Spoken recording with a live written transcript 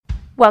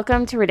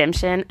Welcome to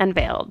Redemption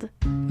Unveiled.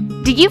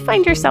 Do you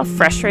find yourself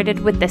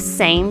frustrated with the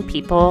same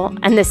people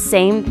and the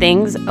same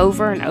things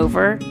over and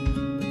over?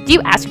 Do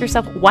you ask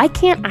yourself, why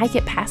can't I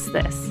get past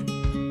this?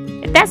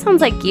 If that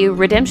sounds like you,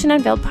 Redemption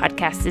Unveiled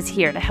podcast is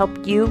here to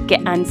help you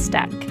get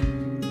unstuck.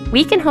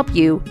 We can help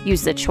you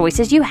use the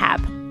choices you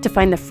have to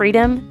find the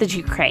freedom that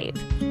you crave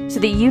so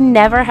that you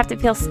never have to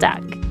feel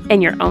stuck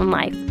in your own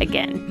life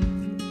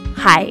again.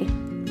 Hi,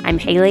 I'm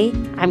Haley.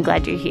 I'm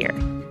glad you're here.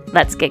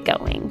 Let's get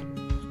going.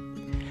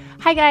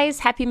 Hi guys,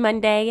 happy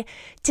Monday.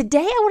 Today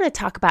I want to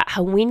talk about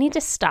how we need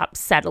to stop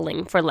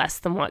settling for less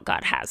than what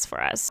God has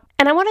for us.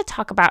 And I want to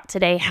talk about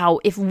today how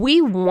if we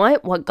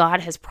want what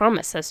God has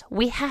promised us,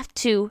 we have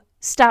to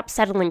stop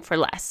settling for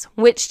less,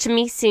 which to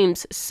me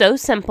seems so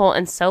simple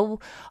and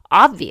so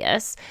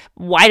obvious.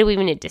 Why do we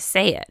even need to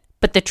say it?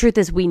 But the truth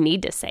is we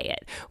need to say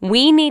it.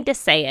 We need to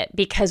say it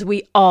because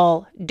we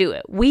all do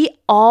it. We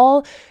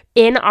all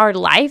in our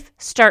life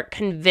start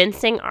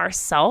convincing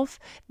ourselves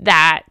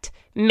that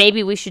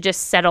maybe we should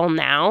just settle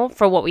now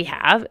for what we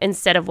have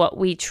instead of what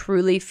we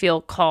truly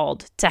feel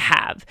called to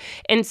have.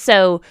 And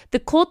so the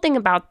cool thing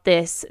about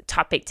this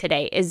topic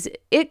today is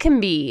it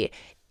can be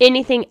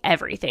anything,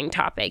 everything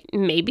topic.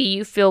 Maybe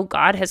you feel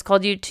God has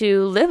called you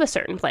to live a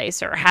certain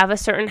place or have a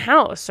certain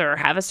house or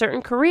have a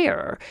certain career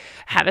or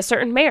have a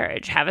certain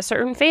marriage, have a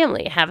certain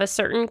family, have a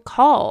certain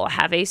call,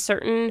 have a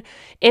certain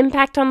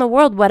impact on the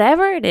world,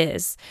 whatever it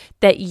is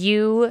that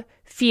you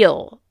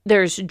feel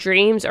there's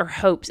dreams or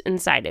hopes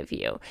inside of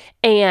you.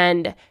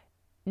 And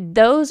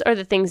those are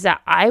the things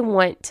that I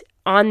want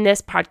on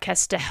this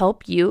podcast to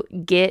help you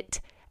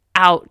get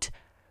out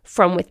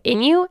from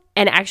within you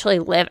and actually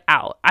live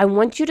out. I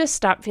want you to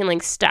stop feeling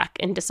stuck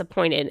and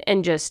disappointed.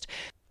 And just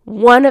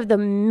one of the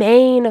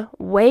main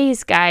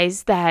ways,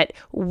 guys, that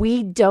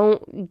we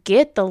don't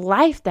get the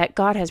life that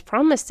God has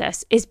promised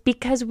us is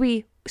because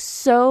we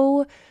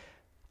so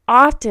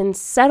often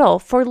settle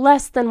for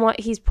less than what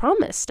he's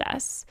promised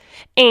us.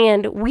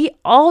 And we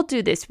all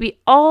do this. We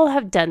all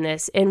have done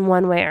this in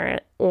one way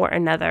or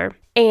another.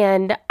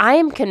 And I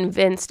am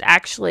convinced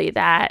actually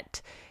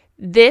that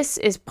this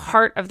is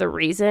part of the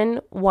reason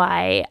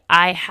why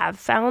I have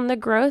found the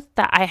growth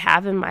that I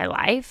have in my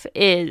life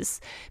is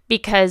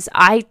because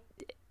I,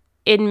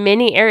 in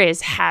many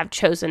areas, have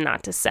chosen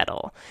not to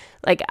settle.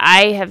 Like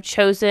I have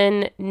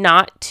chosen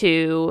not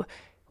to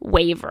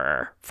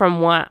waver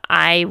from what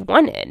I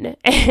wanted.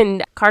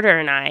 And Carter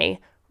and I,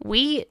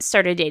 we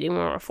started dating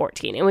when we were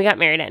 14 and we got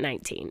married at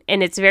 19.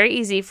 And it's very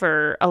easy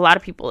for a lot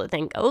of people to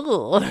think,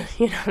 oh,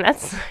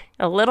 that's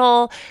a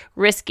little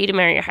risky to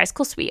marry your high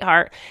school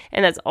sweetheart.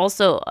 And that's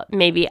also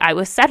maybe I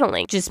was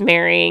settling, just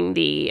marrying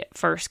the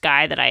first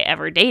guy that I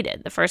ever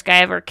dated, the first guy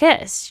I ever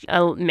kissed.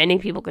 Many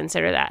people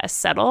consider that a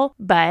settle,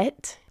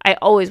 but I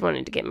always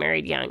wanted to get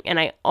married young and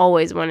I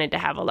always wanted to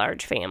have a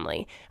large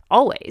family.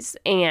 Always.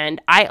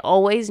 And I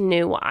always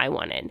knew what I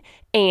wanted.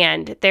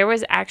 And there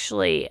was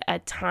actually a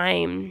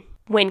time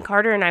when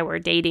Carter and I were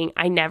dating,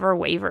 I never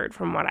wavered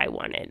from what I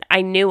wanted.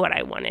 I knew what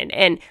I wanted.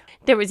 And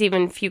there was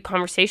even a few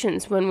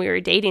conversations when we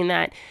were dating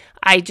that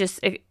I just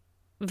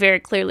very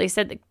clearly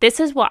said, this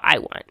is what I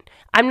want.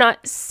 I'm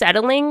not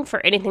settling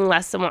for anything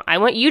less than what I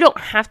want. You don't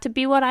have to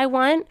be what I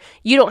want.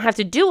 You don't have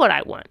to do what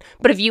I want.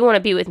 But if you want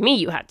to be with me,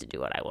 you have to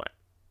do what I want.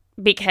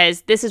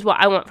 Because this is what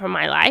I want from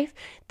my life.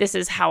 This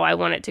is how I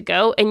want it to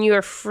go. And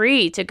you're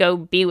free to go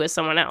be with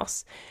someone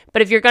else.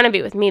 But if you're going to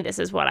be with me, this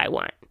is what I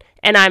want.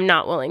 And I'm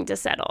not willing to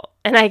settle.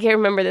 And I can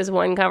remember this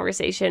one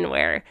conversation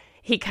where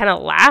he kind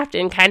of laughed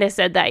and kind of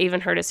said that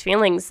even hurt his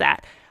feelings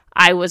that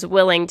I was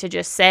willing to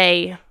just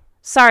say,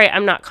 sorry,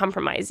 I'm not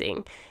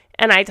compromising.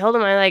 And I told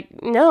him,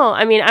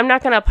 I'm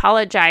not going to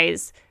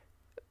apologize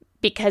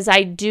because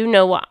I do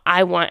know what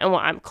I want and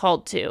what I'm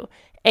called to.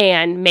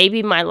 And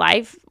maybe my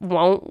life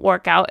won't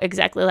work out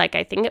exactly like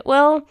I think it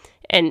will.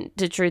 And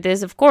the truth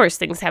is, of course,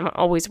 things haven't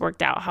always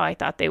worked out how I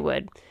thought they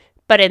would.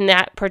 But in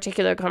that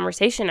particular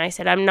conversation, I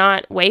said, I'm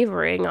not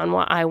wavering on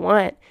what I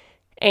want.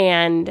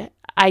 And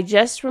I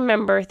just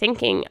remember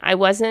thinking I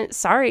wasn't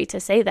sorry to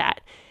say that.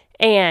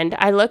 And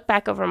I look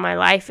back over my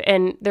life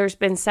and there's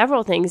been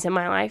several things in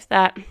my life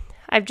that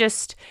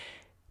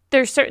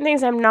there's certain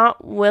things I'm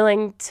not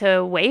willing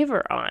to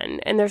waver on.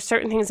 And there's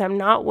certain things I'm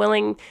not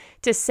willing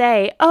to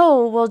say,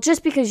 oh, well,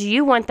 just because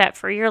you want that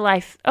for your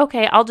life,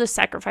 okay, I'll just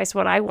sacrifice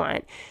what I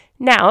want.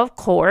 Now, of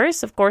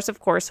course,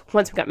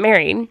 once we got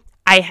married,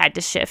 I had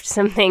to shift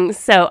some things.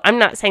 So I'm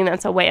not saying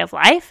that's a way of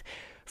life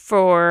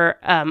for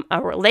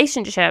a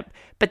relationship,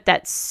 but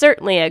that's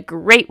certainly a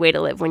great way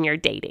to live when you're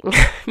dating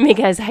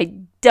because I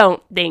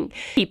don't think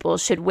people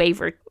should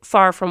waver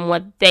far from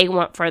what they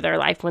want for their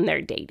life when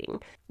they're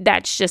dating.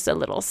 That's just a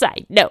little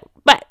side note.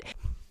 But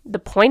the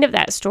point of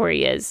that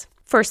story is,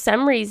 for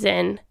some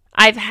reason,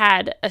 I've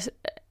had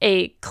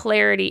a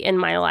clarity in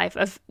my life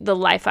of the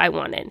life I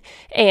wanted.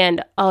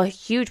 And a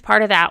huge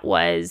part of that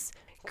was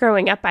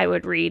growing up, I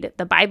would read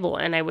the Bible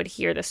and I would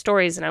hear the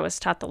stories and I was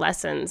taught the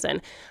lessons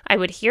and I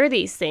would hear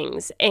these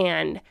things.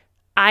 And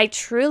I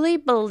truly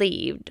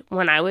believed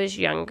when I was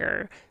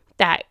younger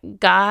that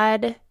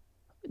God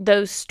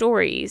those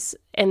stories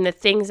and the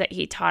things that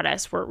he taught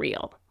us were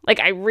real. Like,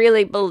 I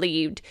really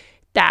believed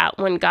that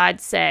when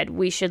God said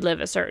we should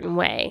live a certain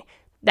way,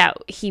 that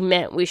he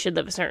meant we should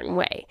live a certain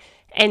way.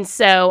 And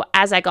so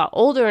as I got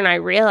older and I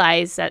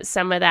realized that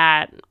some of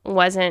that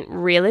wasn't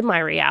really my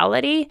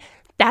reality,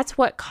 that's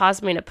what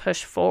caused me to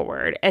push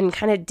forward and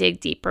kind of dig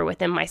deeper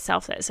within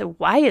myself. That said,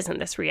 why isn't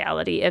this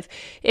reality?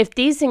 If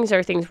these things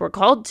are things we're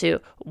called to,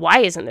 why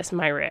isn't this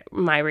my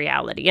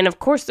reality? And of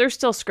course, there's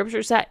still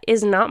scriptures that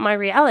is not my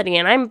reality.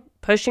 And I'm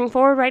pushing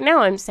forward right now.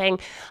 I'm saying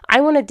I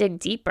want to dig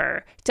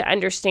deeper to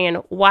understand,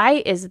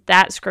 why is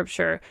that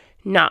scripture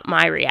not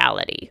my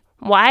reality?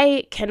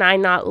 Why can I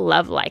not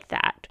love like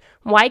that?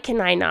 Why can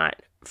I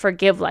not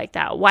forgive like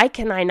that? Why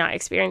can I not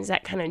experience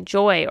that kind of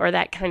joy or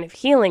that kind of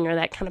healing or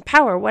that kind of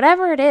power,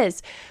 whatever it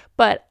is?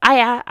 But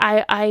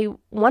I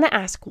want to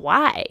ask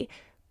why,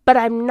 but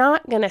I'm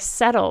not going to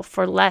settle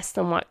for less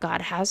than what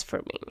God has for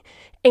me.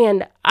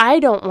 And I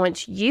don't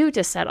want you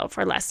to settle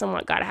for less than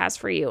what God has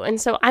for you. And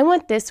so I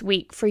want this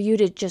week for you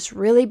to just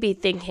really be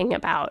thinking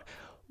about,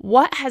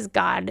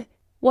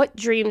 what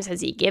dreams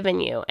has he given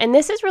you? And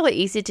this is really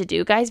easy to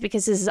do, guys,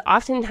 because this is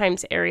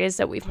oftentimes areas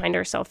that we find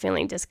ourselves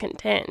feeling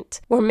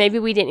discontent, or maybe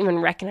we didn't even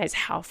recognize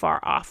how far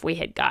off we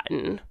had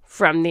gotten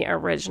from the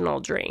original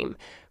dream,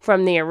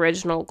 from the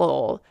original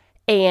goal.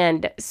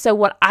 And so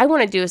what I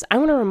want to do is I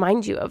want to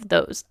remind you of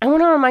those. I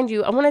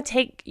want to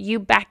take you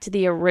back to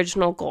the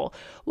original goal.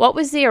 What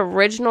was the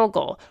original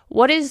goal?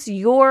 What is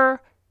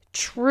your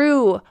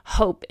true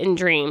hope and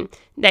dream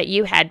that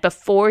you had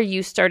before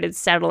you started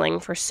settling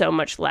for so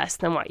much less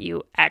than what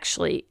you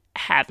actually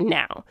have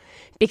now?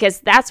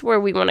 Because that's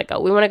where we want to go.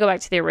 We want to go back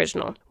to the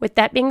original. With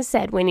that being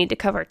said, we need to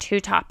cover 2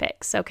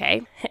 topics,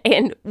 okay?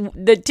 And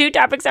the 2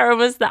 topics are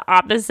almost the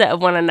opposite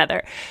of one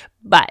another,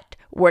 but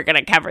we're going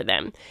to cover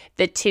them.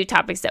 The 2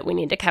 topics that we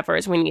need to cover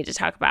is, we need to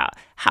talk about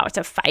how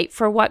to fight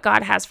for what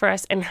God has for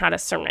us and how to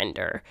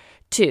surrender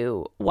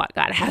to what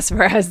God has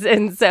for us.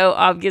 And so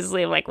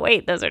obviously I'm like,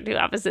 wait, those are 2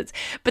 opposites.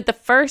 But the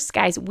first,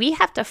 guys, we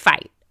have to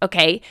fight.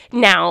 Okay.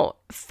 Now,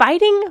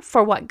 fighting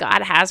for what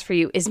God has for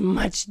you is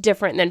much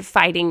different than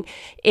fighting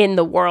in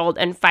the world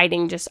and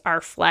fighting just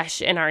our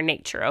flesh and our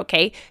nature.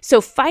 Okay.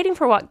 So fighting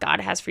for what God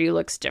has for you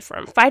looks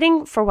different.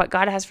 Fighting for what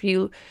God has for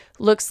you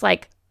looks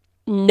like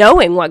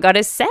knowing what God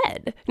has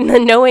said,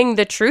 knowing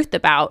the truth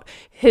about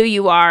who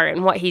you are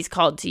and what he's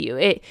called to you.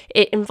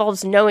 It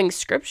involves knowing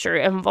scripture.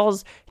 It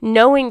involves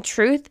knowing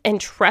truth and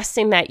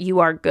trusting that you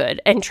are good,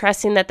 and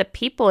trusting that the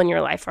people in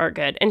your life are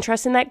good, and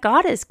trusting that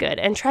God is good,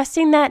 and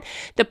trusting that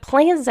the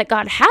plans that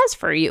God has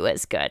for you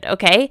is good.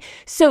 Okay.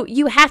 So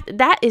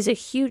that is a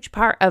huge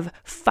part of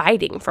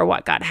fighting for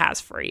what God has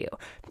for you.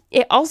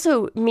 It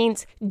also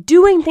means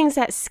doing things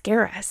that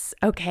scare us,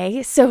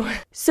 okay? So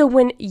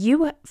when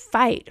you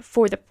fight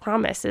for the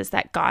promises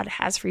that God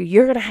has for you,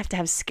 you're going to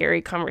have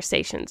scary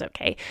conversations,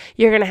 okay?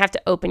 You're going to have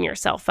to open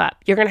yourself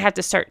up. You're going to have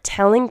to start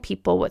telling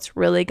people what's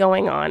really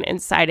going on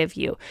inside of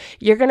you.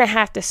 You're going to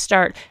have to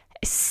start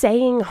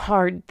saying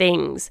hard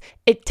things,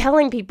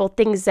 telling people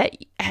things that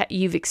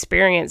you've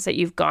experienced, that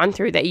you've gone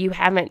through, that you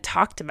haven't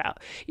talked about.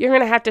 You're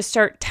going to have to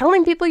start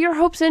telling people your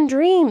hopes and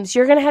dreams.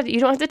 You don't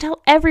have to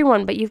tell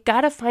everyone, but you've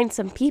got to find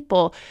some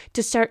people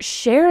to start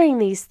sharing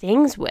these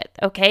things with,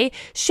 okay?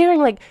 Sharing,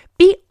 like,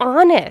 be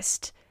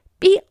honest.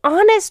 Be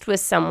honest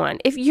with someone.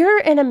 If you're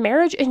in a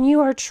marriage and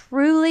you are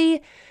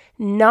truly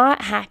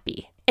not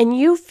happy and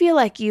you feel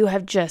like you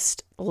have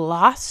just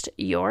lost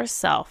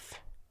yourself,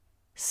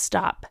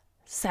 stop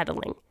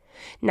settling.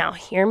 Now,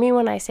 hear me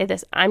when I say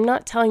this. I'm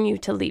not telling you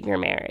to leave your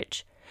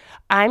marriage.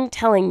 I'm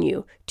telling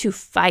you to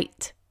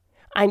fight.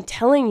 I'm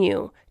telling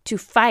you to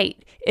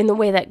fight in the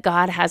way that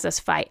God has us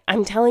fight.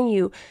 I'm telling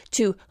you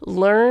to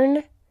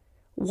learn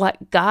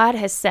what God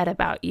has said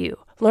about you.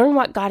 Learn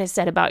what God has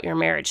said about your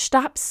marriage.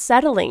 Stop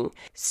settling.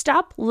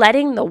 Stop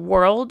letting the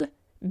world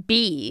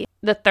be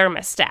the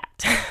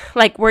thermostat,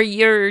 like where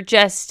you're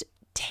just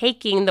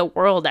taking the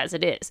world as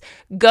it is.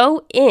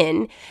 Go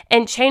in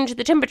and change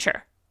the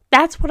temperature.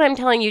 That's what I'm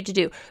telling you to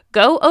do.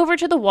 Go over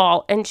to the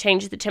wall and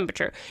change the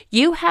temperature.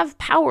 You have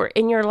power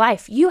in your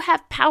life. You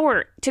have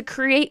power to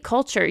create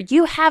culture.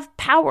 You have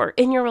power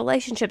in your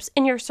relationships,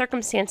 in your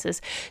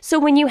circumstances. So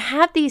when you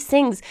have these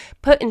things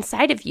put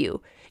inside of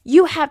you,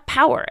 you have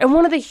power. And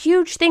one of the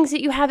huge things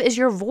that you have is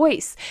your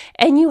voice,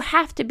 and you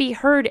have to be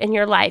heard in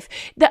your life.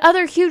 The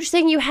other huge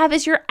thing you have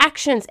is your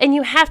actions, and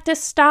you have to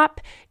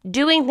stop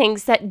doing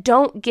things that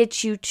don't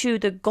get you to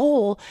the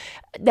goal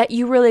that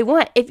you really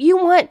want. If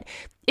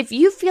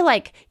you feel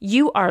like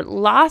you are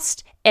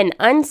lost and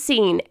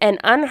unseen and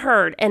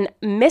unheard and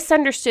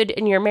misunderstood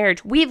in your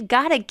marriage, we've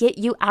got to get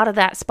you out of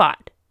that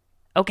spot.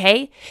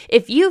 Okay?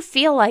 If you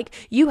feel like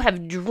you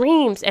have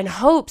dreams and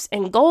hopes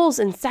and goals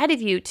inside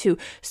of you to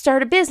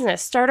start a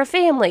business, start a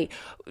family,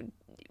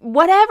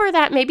 whatever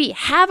that may be,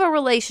 have a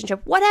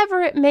relationship,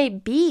 whatever it may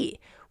be,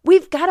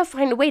 we've got to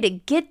find a way to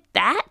get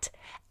that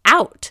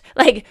out,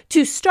 like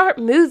to start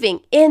moving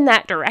in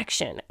that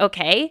direction.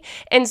 Okay?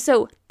 And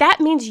so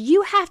that means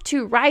you have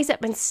to rise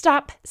up and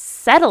stop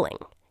settling.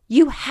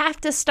 You have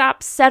to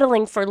stop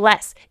settling for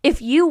less. If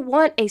you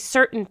want a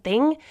certain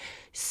thing,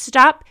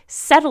 stop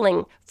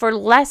settling for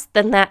less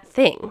than that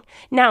thing.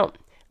 Now,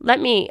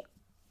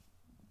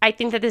 I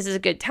think that this is a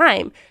good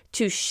time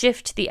to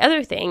shift to the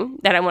other thing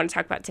that I want to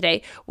talk about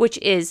today, which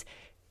is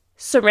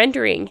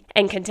surrendering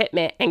and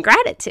contentment and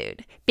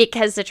gratitude.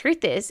 Because the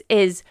truth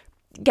is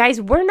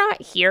guys, we're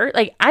not here.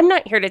 I'm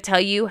not here to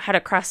tell you how to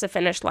cross the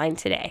finish line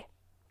today.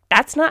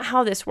 That's not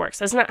how this works.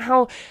 That's not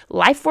how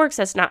life works.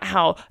 That's not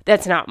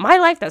my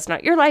life. That's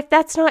not your life.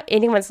 That's not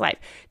anyone's life.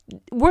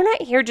 We're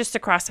not here just to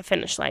cross the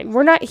finish line.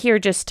 We're not here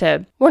just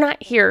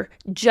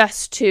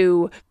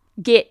to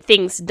get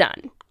things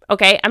done.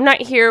 Okay,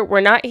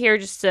 we're not here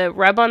just to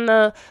rub on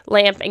the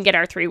lamp and get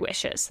our 3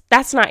 wishes.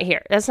 That's not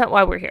here. That's not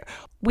why we're here.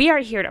 We are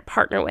here to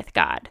partner with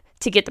God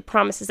to get the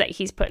promises that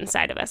he's put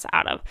inside of us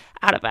out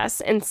of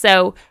us. And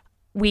so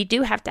we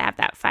do have to have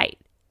that fight.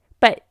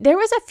 But there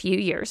was a few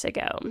years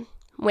ago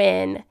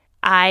when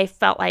I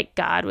felt like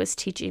God was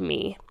teaching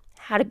me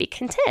how to be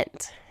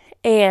content.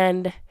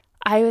 And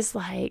I was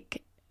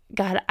like,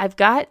 God, I've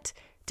got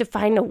to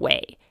find a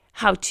way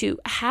how to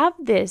have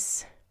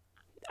this.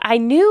 I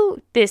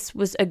knew this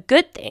was a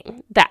good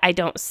thing, that I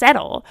don't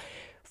settle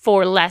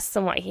for less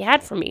than what he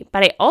had for me.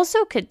 But I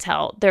also could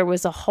tell there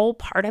was a whole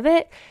part of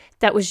it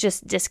that was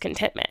just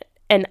discontentment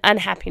and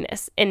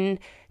unhappiness and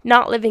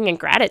not living in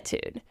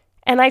gratitude.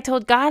 And I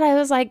told God, I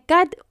was like,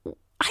 God,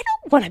 I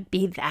don't want to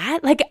be that.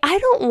 I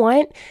don't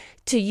want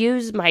to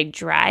use my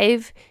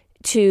drive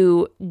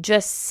to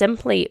just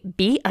simply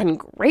be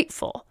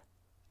ungrateful.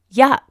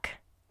 Yuck.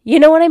 You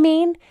know what I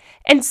mean?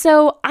 And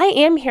so I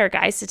am here,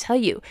 guys, to tell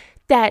you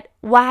that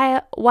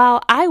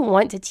while I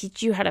want to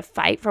teach you how to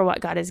fight for what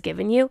God has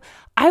given you,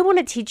 I want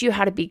to teach you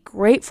how to be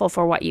grateful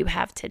for what you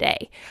have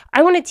today.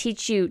 I want to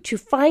teach you to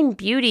find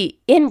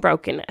beauty in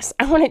brokenness.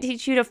 I want to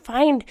teach you to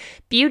find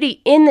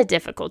beauty in the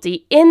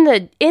difficulty, in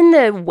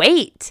the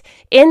weight,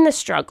 in the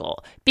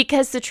struggle.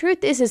 Because the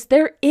truth is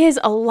there is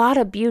a lot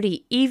of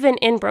beauty even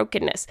in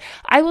brokenness.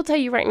 I will tell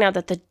you right now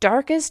that the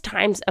darkest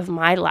times of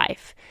my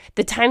life,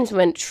 the times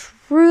when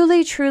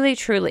truly, truly,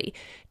 truly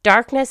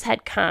darkness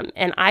had come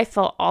and I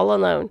felt all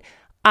alone,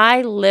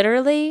 I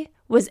literally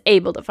was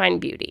able to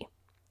find beauty.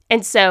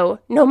 And so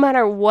no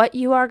matter what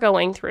you are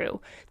going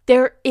through,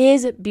 there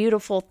is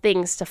beautiful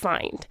things to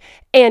find.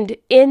 And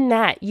in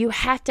that, you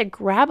have to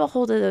grab a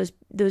hold of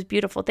those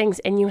beautiful things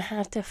and you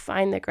have to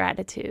find the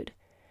gratitude.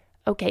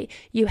 Okay,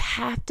 you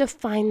have to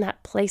find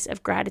that place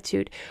of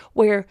gratitude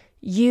where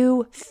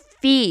you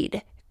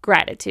feed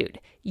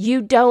gratitude.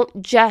 You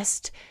don't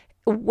just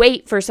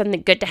wait for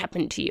something good to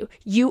happen to you.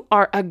 You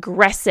are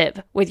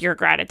aggressive with your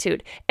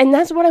gratitude. And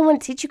that's what I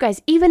want to teach you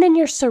guys. Even in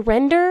your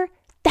surrender,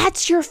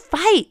 that's your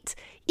fight.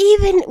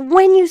 Even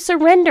when you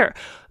surrender,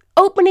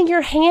 opening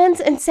your hands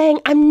and saying,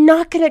 I'm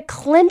not going to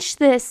clench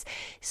this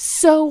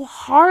so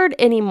hard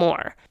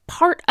anymore.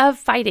 Part of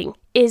fighting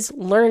is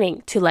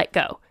learning to let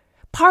go.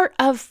 Part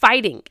of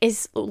fighting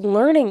is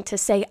learning to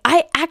say,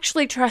 I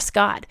actually trust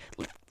God.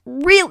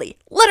 Really,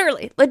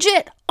 literally,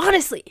 legit,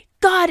 honestly,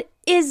 God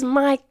is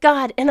my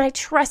God and I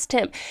trust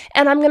him.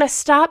 And I'm going to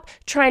stop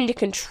trying to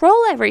control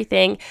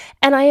everything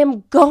and I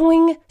am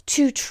going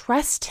to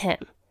trust him.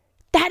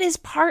 That is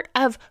part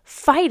of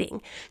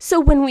fighting. So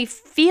when we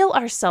feel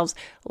ourselves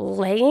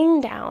laying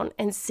down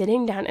and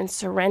sitting down and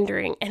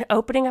surrendering and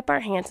opening up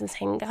our hands and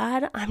saying,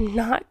 God, I'm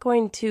not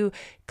going to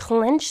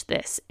clench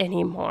this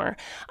anymore.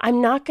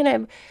 I'm not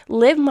going to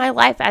live my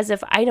life as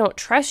if I don't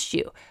trust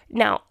you.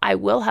 Now, I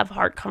will have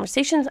hard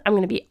conversations. I'm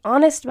going to be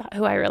honest about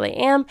who I really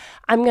am.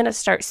 I'm going to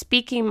start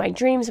speaking my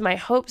dreams, my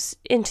hopes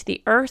into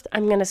the earth.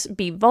 I'm going to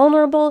be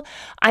vulnerable.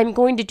 I'm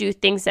going to do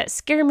things that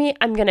scare me.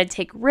 I'm going to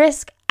take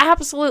risk.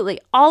 Absolutely.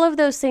 All of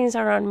those things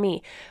are on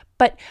me.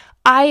 But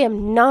I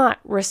am not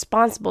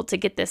responsible to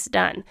get this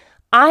done.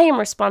 I am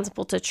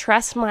responsible to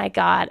trust my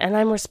God, and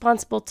I'm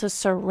responsible to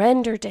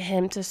surrender to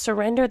him, to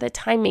surrender the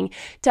timing,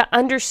 to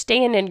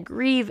understand and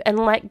grieve and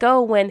let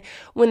go when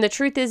the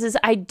truth is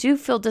I do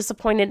feel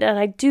disappointed and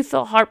I do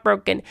feel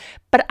heartbroken,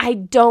 but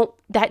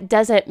that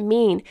doesn't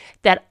mean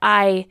that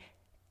I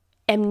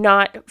am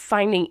not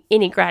finding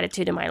any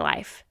gratitude in my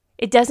life.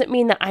 It doesn't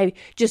mean that I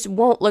just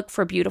won't look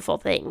for beautiful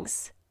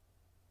things.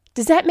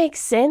 Does that make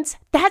sense?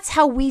 That's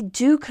how we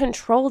do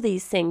control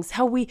these things,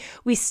 how we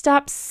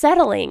stop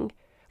settling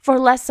for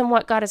less than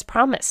what God has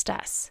promised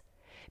us,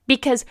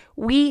 because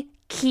we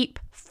keep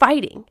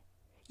fighting.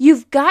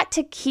 You've got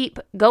to keep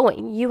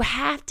going. You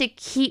have to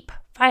keep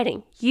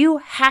fighting. You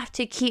have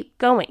to keep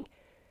going.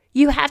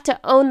 You have to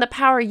own the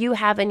power you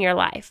have in your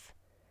life.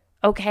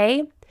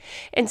 Okay?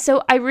 And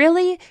so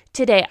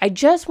today, I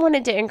just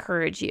wanted to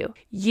encourage you.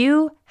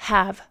 You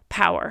have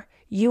power.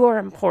 You are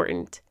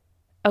important.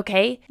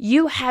 Okay?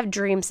 You have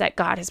dreams that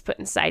God has put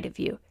inside of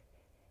you.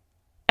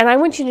 And I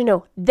want you to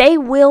know they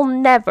will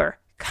never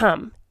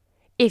come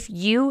if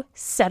you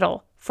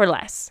settle for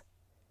less.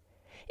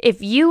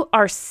 If you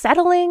are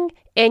settling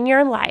in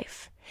your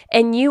life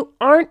and you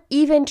aren't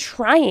even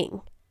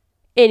trying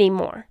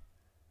anymore,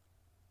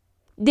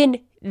 then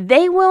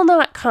they will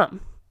not come.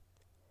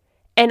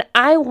 And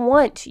I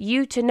want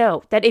you to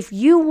know that if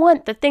you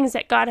want the things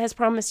that God has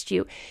promised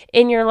you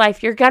in your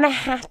life, you're going to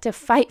have to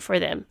fight for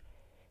them.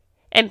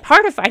 And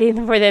part of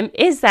fighting for them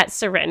is that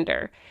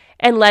surrender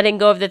and letting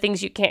go of the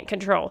things you can't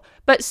control.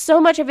 But so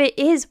much of it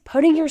is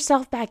putting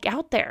yourself back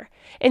out there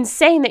and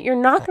saying that you're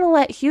not going to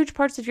let huge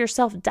parts of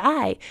yourself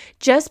die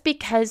just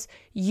because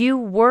you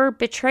were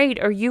betrayed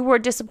or you were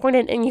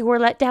disappointed and you were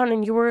let down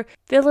and you were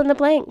fill in the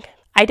blank.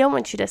 I don't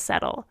want you to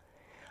settle.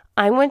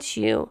 I want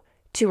you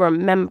to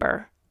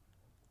remember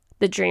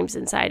the dreams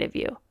inside of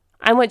you.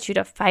 I want you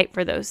to fight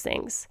for those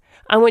things.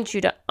 I want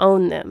you to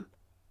own them.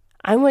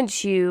 I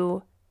want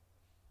you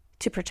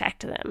to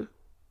protect them.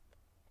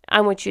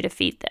 I want you to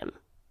feed them.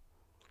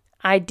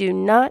 I do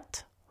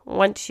not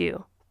want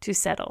you to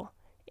settle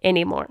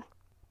anymore.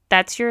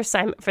 That's your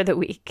assignment for the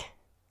week.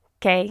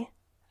 Okay?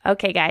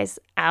 Okay, guys.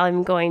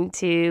 I'm going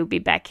to be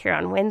back here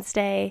on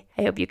Wednesday.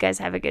 I hope you guys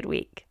have a good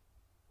week.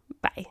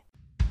 Bye.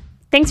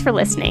 Thanks for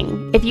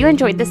listening. If you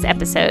enjoyed this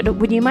episode,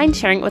 would you mind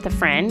sharing it with a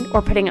friend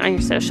or putting it on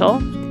your social?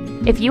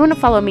 If you want to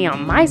follow me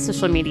on my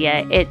social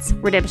media, it's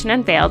Redemption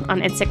Unveiled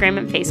on Instagram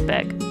and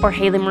Facebook, or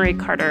Haley Marie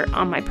Carter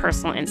on my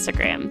personal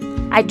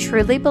Instagram. I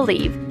truly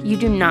believe you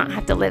do not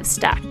have to live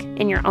stuck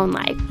in your own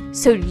life.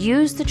 So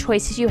use the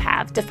choices you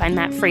have to find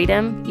that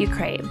freedom you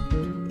crave.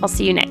 I'll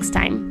see you next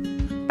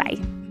time. Bye.